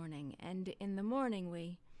in the morning, and in the morning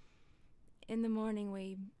we...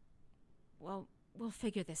 Well, we'll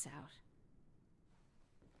figure this out.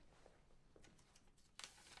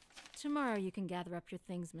 Tomorrow you can gather up your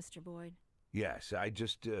things, Mr. Boyd. Yes, I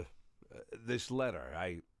just, this letter,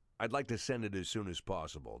 I'd like to send it as soon as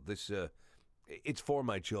possible. It's for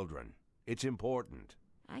my children. It's important.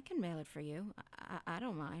 I can mail it for you. I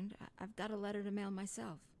don't mind. I've got a letter to mail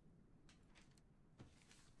myself.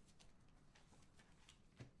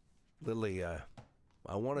 Lily,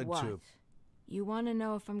 I wanted What? to... You want to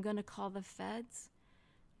know if I'm going to call the feds?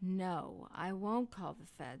 No, I won't call the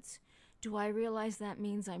feds. Do I realize that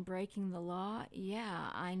means I'm breaking the law?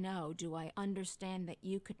 Yeah, I know. Do I understand that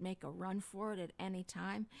you could make a run for it at any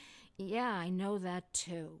time? Yeah, I know that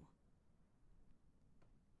too.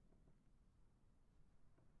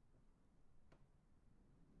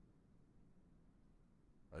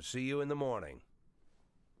 I'll see you in the morning.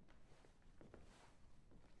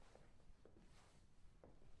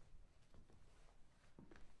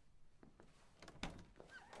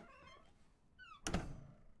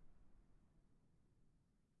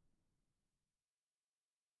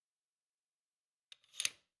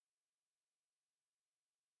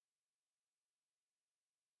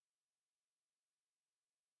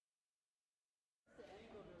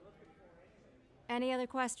 Any other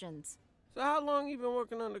questions? So how long you been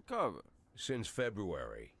working undercover? Since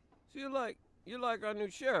February. So you're like our new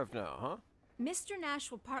sheriff now, huh? Mr.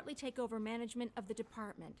 Nash will partly take over management of the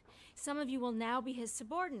department. Some of you will now be his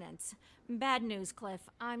subordinates. Bad news, Cliff.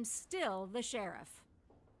 I'm still the sheriff.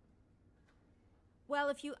 Well,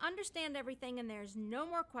 if you understand everything and there's no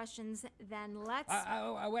more questions, then let's...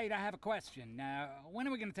 Wait, I have a question. When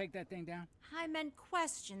are we going to take that thing down? I meant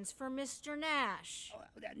questions for Mr. Nash.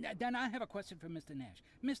 Then I have a question for Mr. Nash.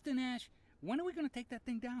 Mr. Nash, when are we going to take that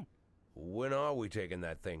thing down? When are we taking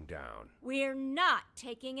that thing down? We're not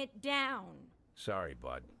taking it down. Sorry,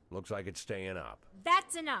 bud. Looks like it's staying up.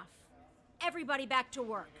 That's enough. Everybody back to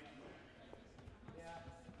work.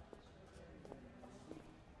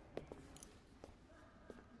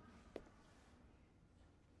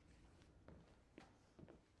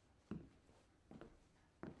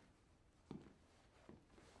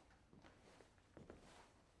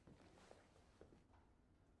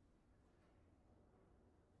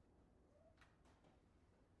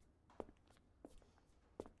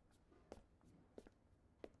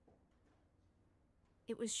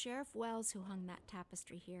 It was Sheriff Wells who hung that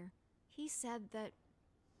tapestry here. He said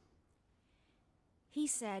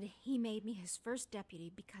he made me his first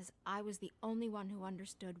deputy because I was the only one who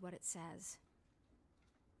understood what it says.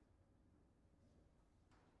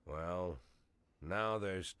 Well, now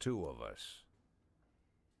there's two of us.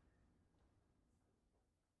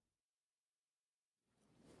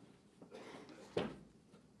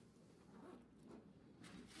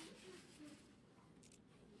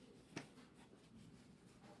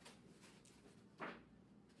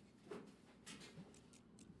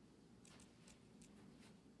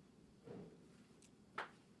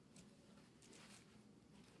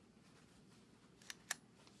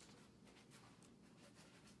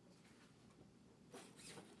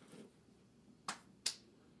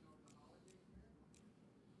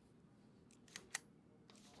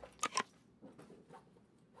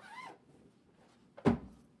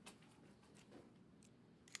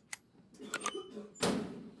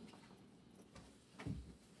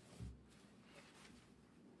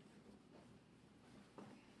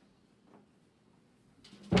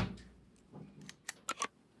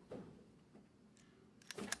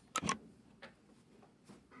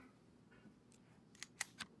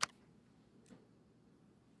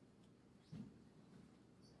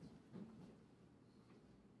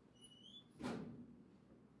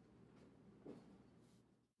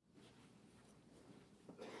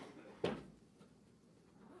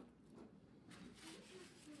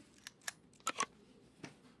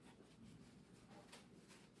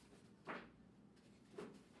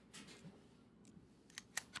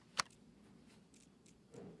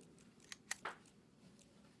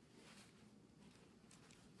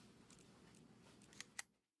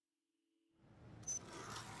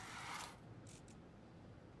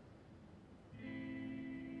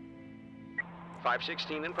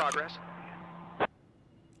 .516 in progress.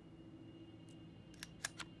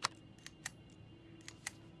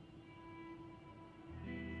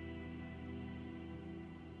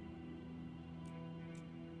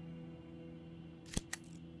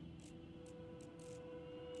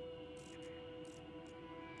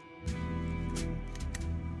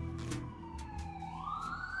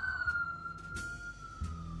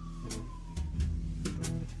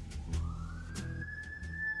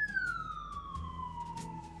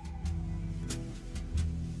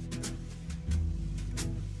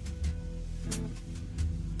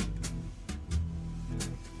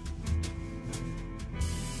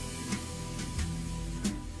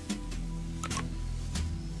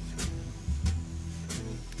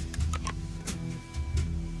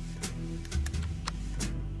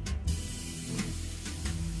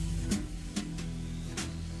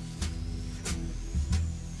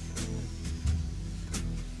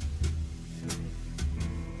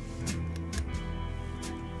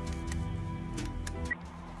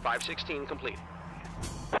 .516 complete.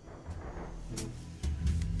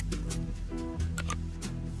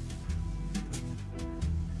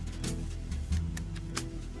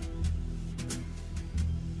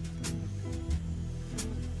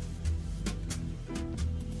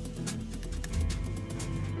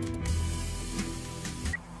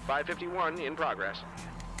 .551 in progress.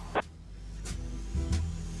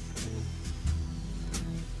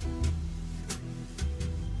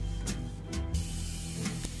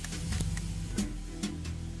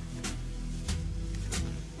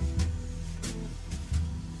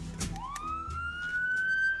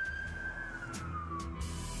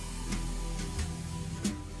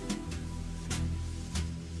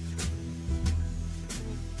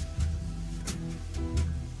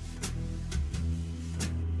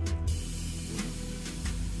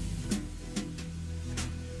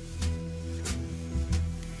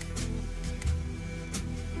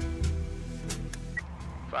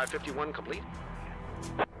 .551 complete.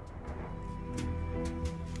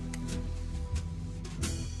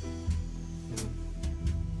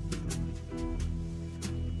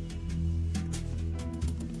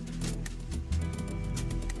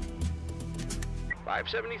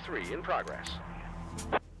 .573 in progress.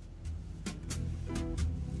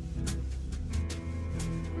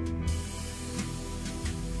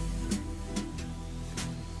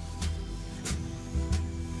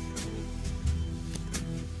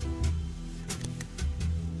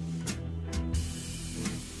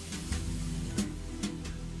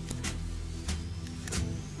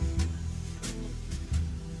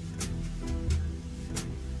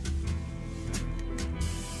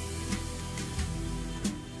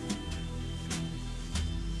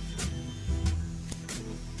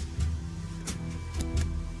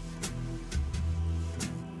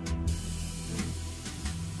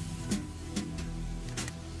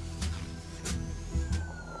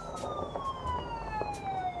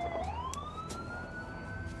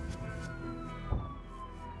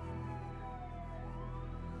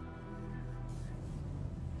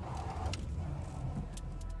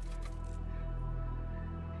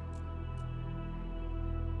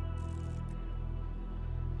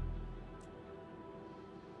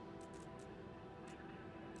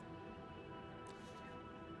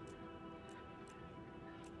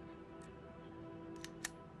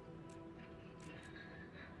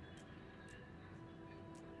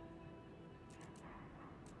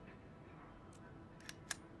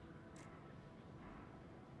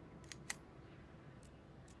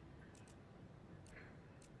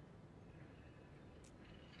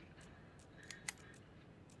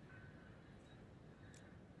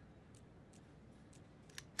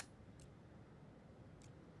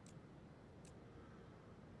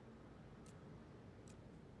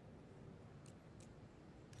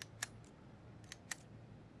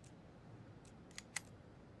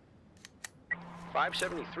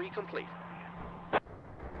 573 complete.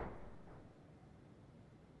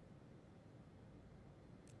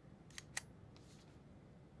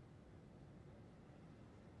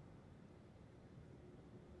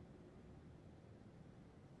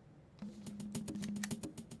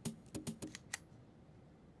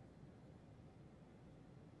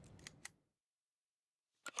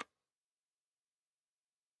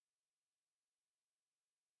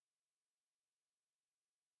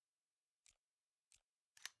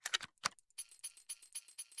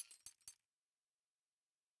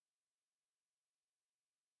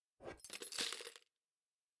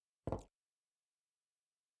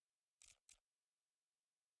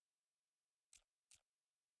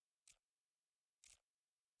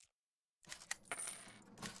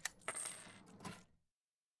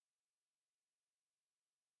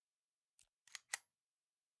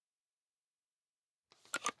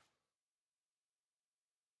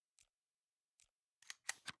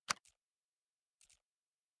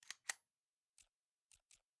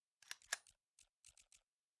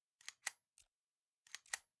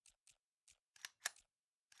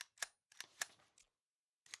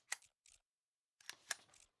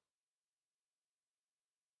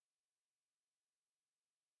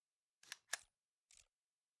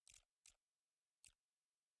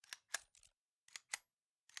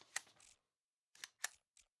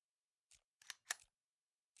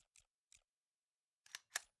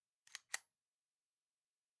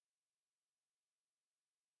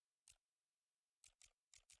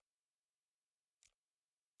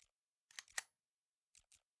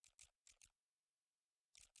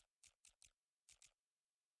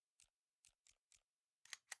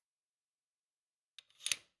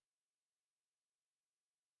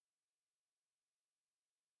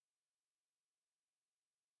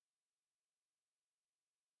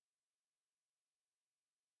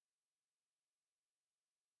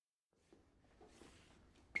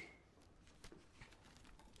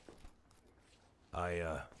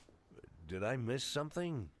 Did I miss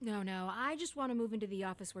something? No, I just want to move into the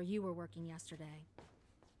office where you were working yesterday.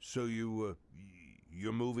 So you're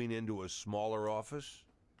moving into a smaller office?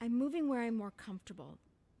 I'm moving where I'm more comfortable.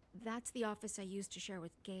 That's the office I used to share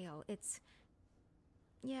with Gail. It's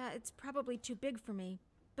probably too big for me,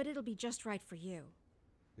 but it'll be just right for you.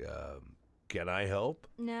 Can I help?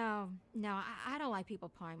 No, I don't like people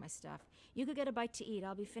pawing my stuff. You could get a bite to eat.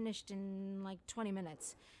 I'll be finished in like 20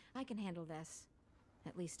 minutes. I can handle this.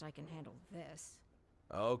 At least I can handle this.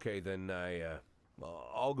 Okay, then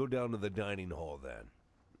I'll go down to the dining hall then.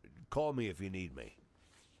 Call me if you need me.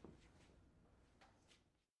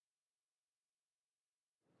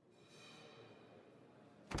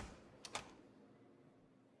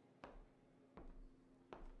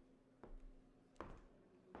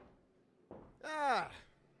 Ah,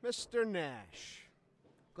 Mr. Nash.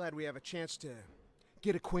 Glad we have a chance to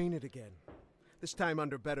get acquainted again. This time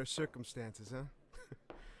under better circumstances, huh?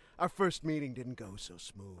 Our first meeting didn't go so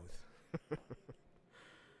smooth.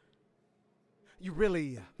 You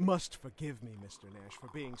really must forgive me, Mr. Nash, for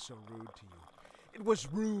being so rude to you. It was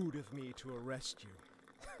rude of me to arrest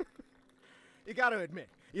you. You gotta admit,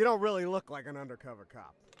 you don't really look like an undercover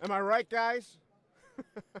cop. Am I right, guys?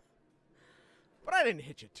 But I didn't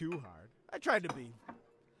hit you too hard. I tried to be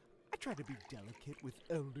delicate with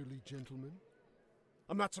elderly gentlemen.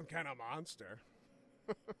 I'm not some kind of monster.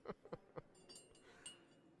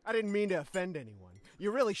 I didn't mean to offend anyone. You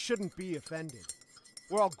really shouldn't be offended.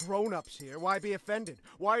 We're all grown-ups here. Why be offended?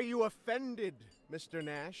 Why are you offended, Mr.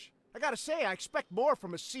 Nash? I gotta say, I expect more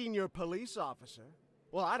from a senior police officer.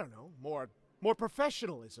 Well, I don't know, more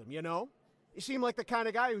professionalism, you know? You seem like the kind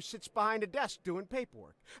of guy who sits behind a desk doing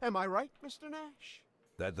paperwork. Am I right, Mr. Nash?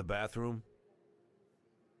 That the bathroom?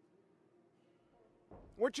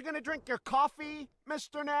 Weren't you gonna drink your coffee,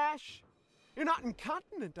 Mr. Nash? You're not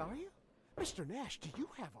incontinent, are you? Mr. Nash, do you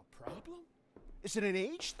have a problem? Is it an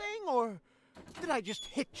age thing, or did I just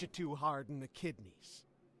hit you too hard in the kidneys?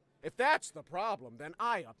 If that's the problem, then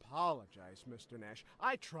I apologize, Mr. Nash.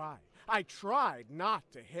 I tried not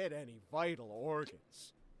to hit any vital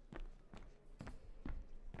organs.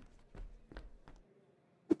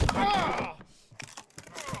 Ah!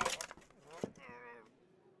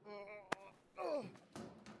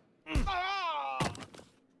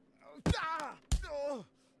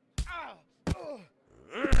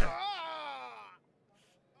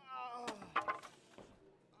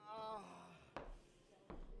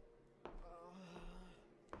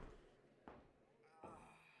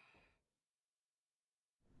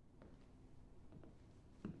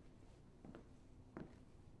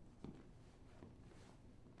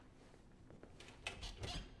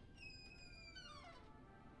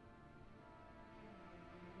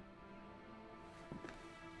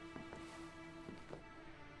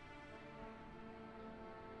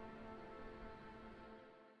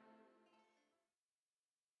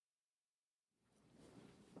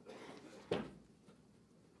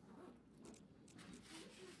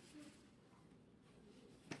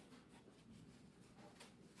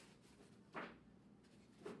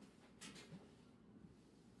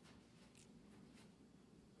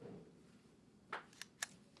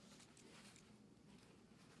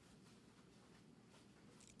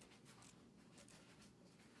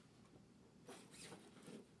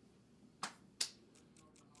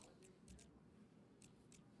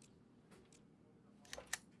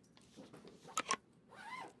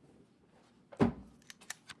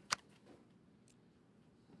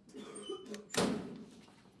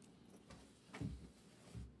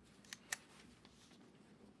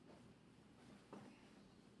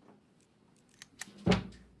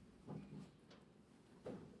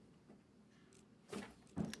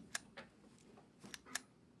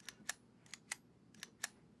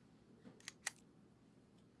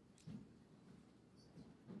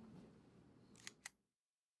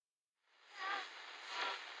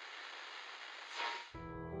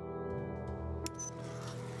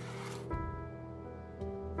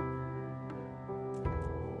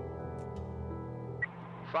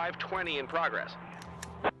 520 in progress.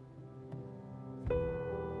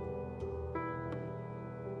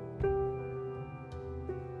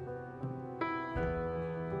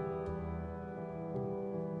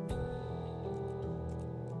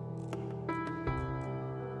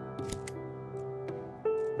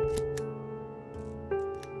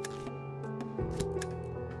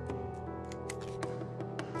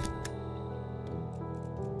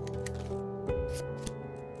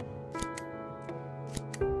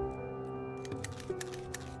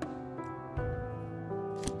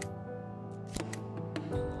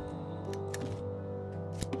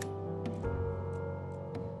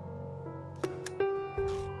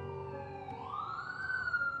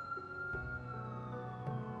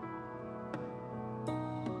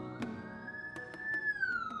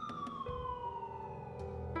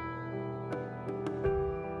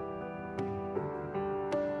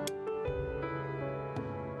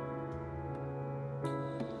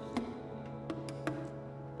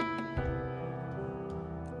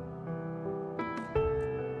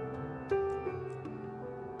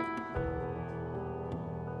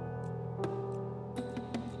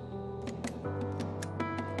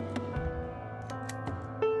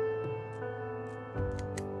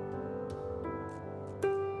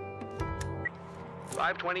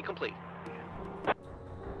 .520 complete.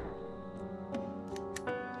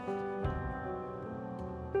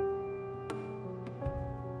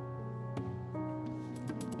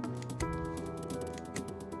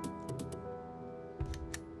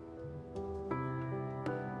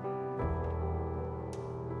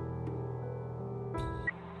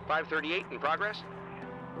 .538 in progress.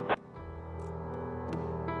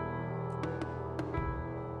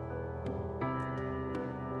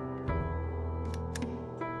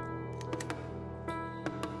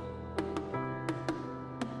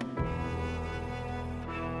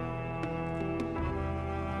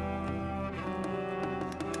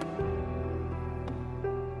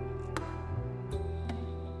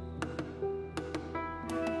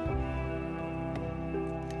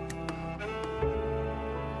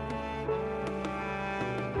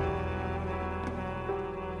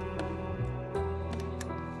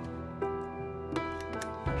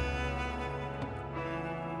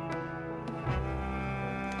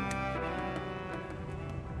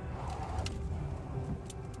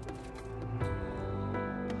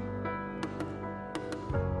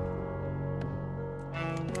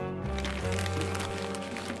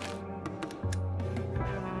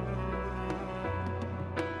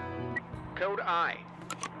 Code I.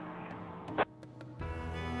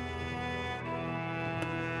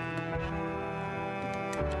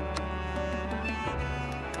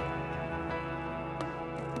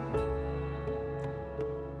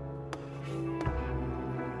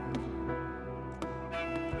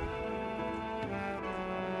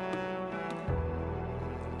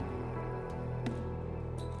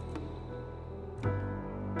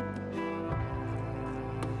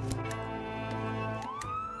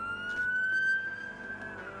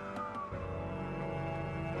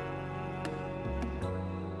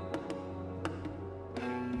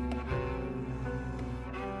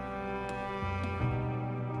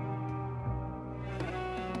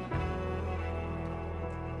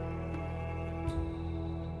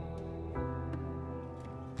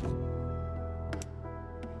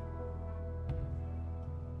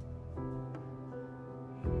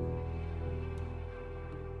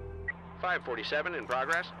 .547 in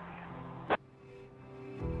progress.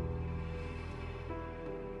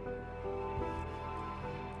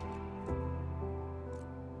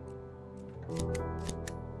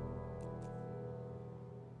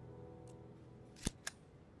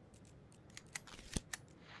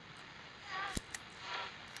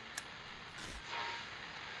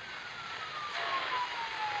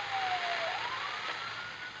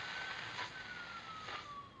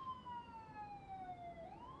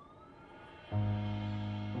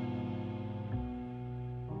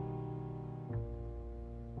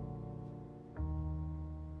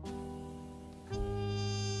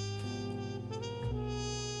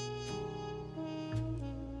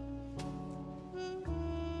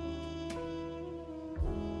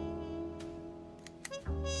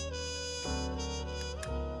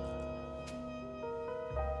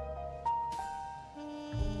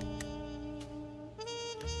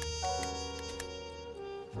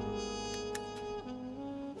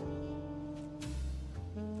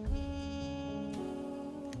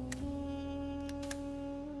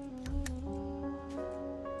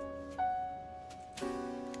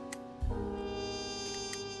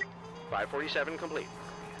 .547 complete.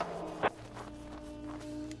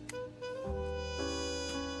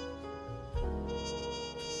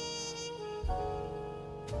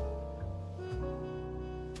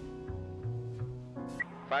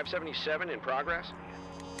 577 in progress.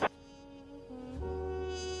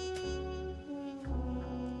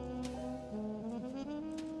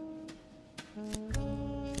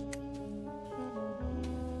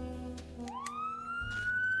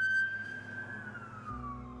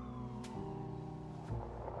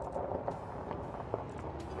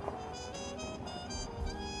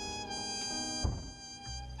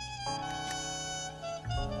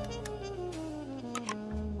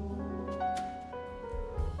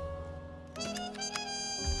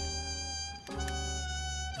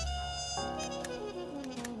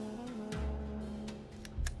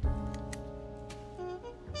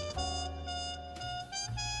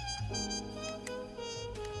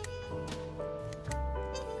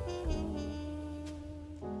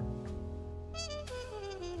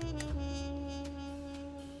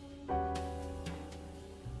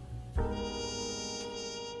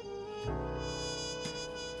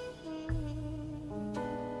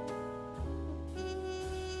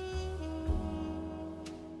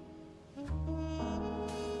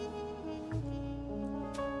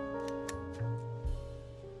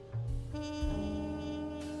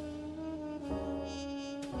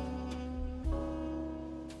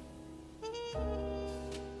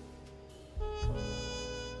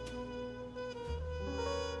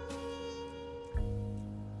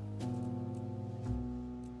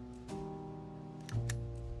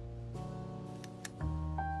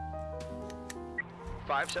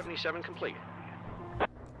 .577 complete.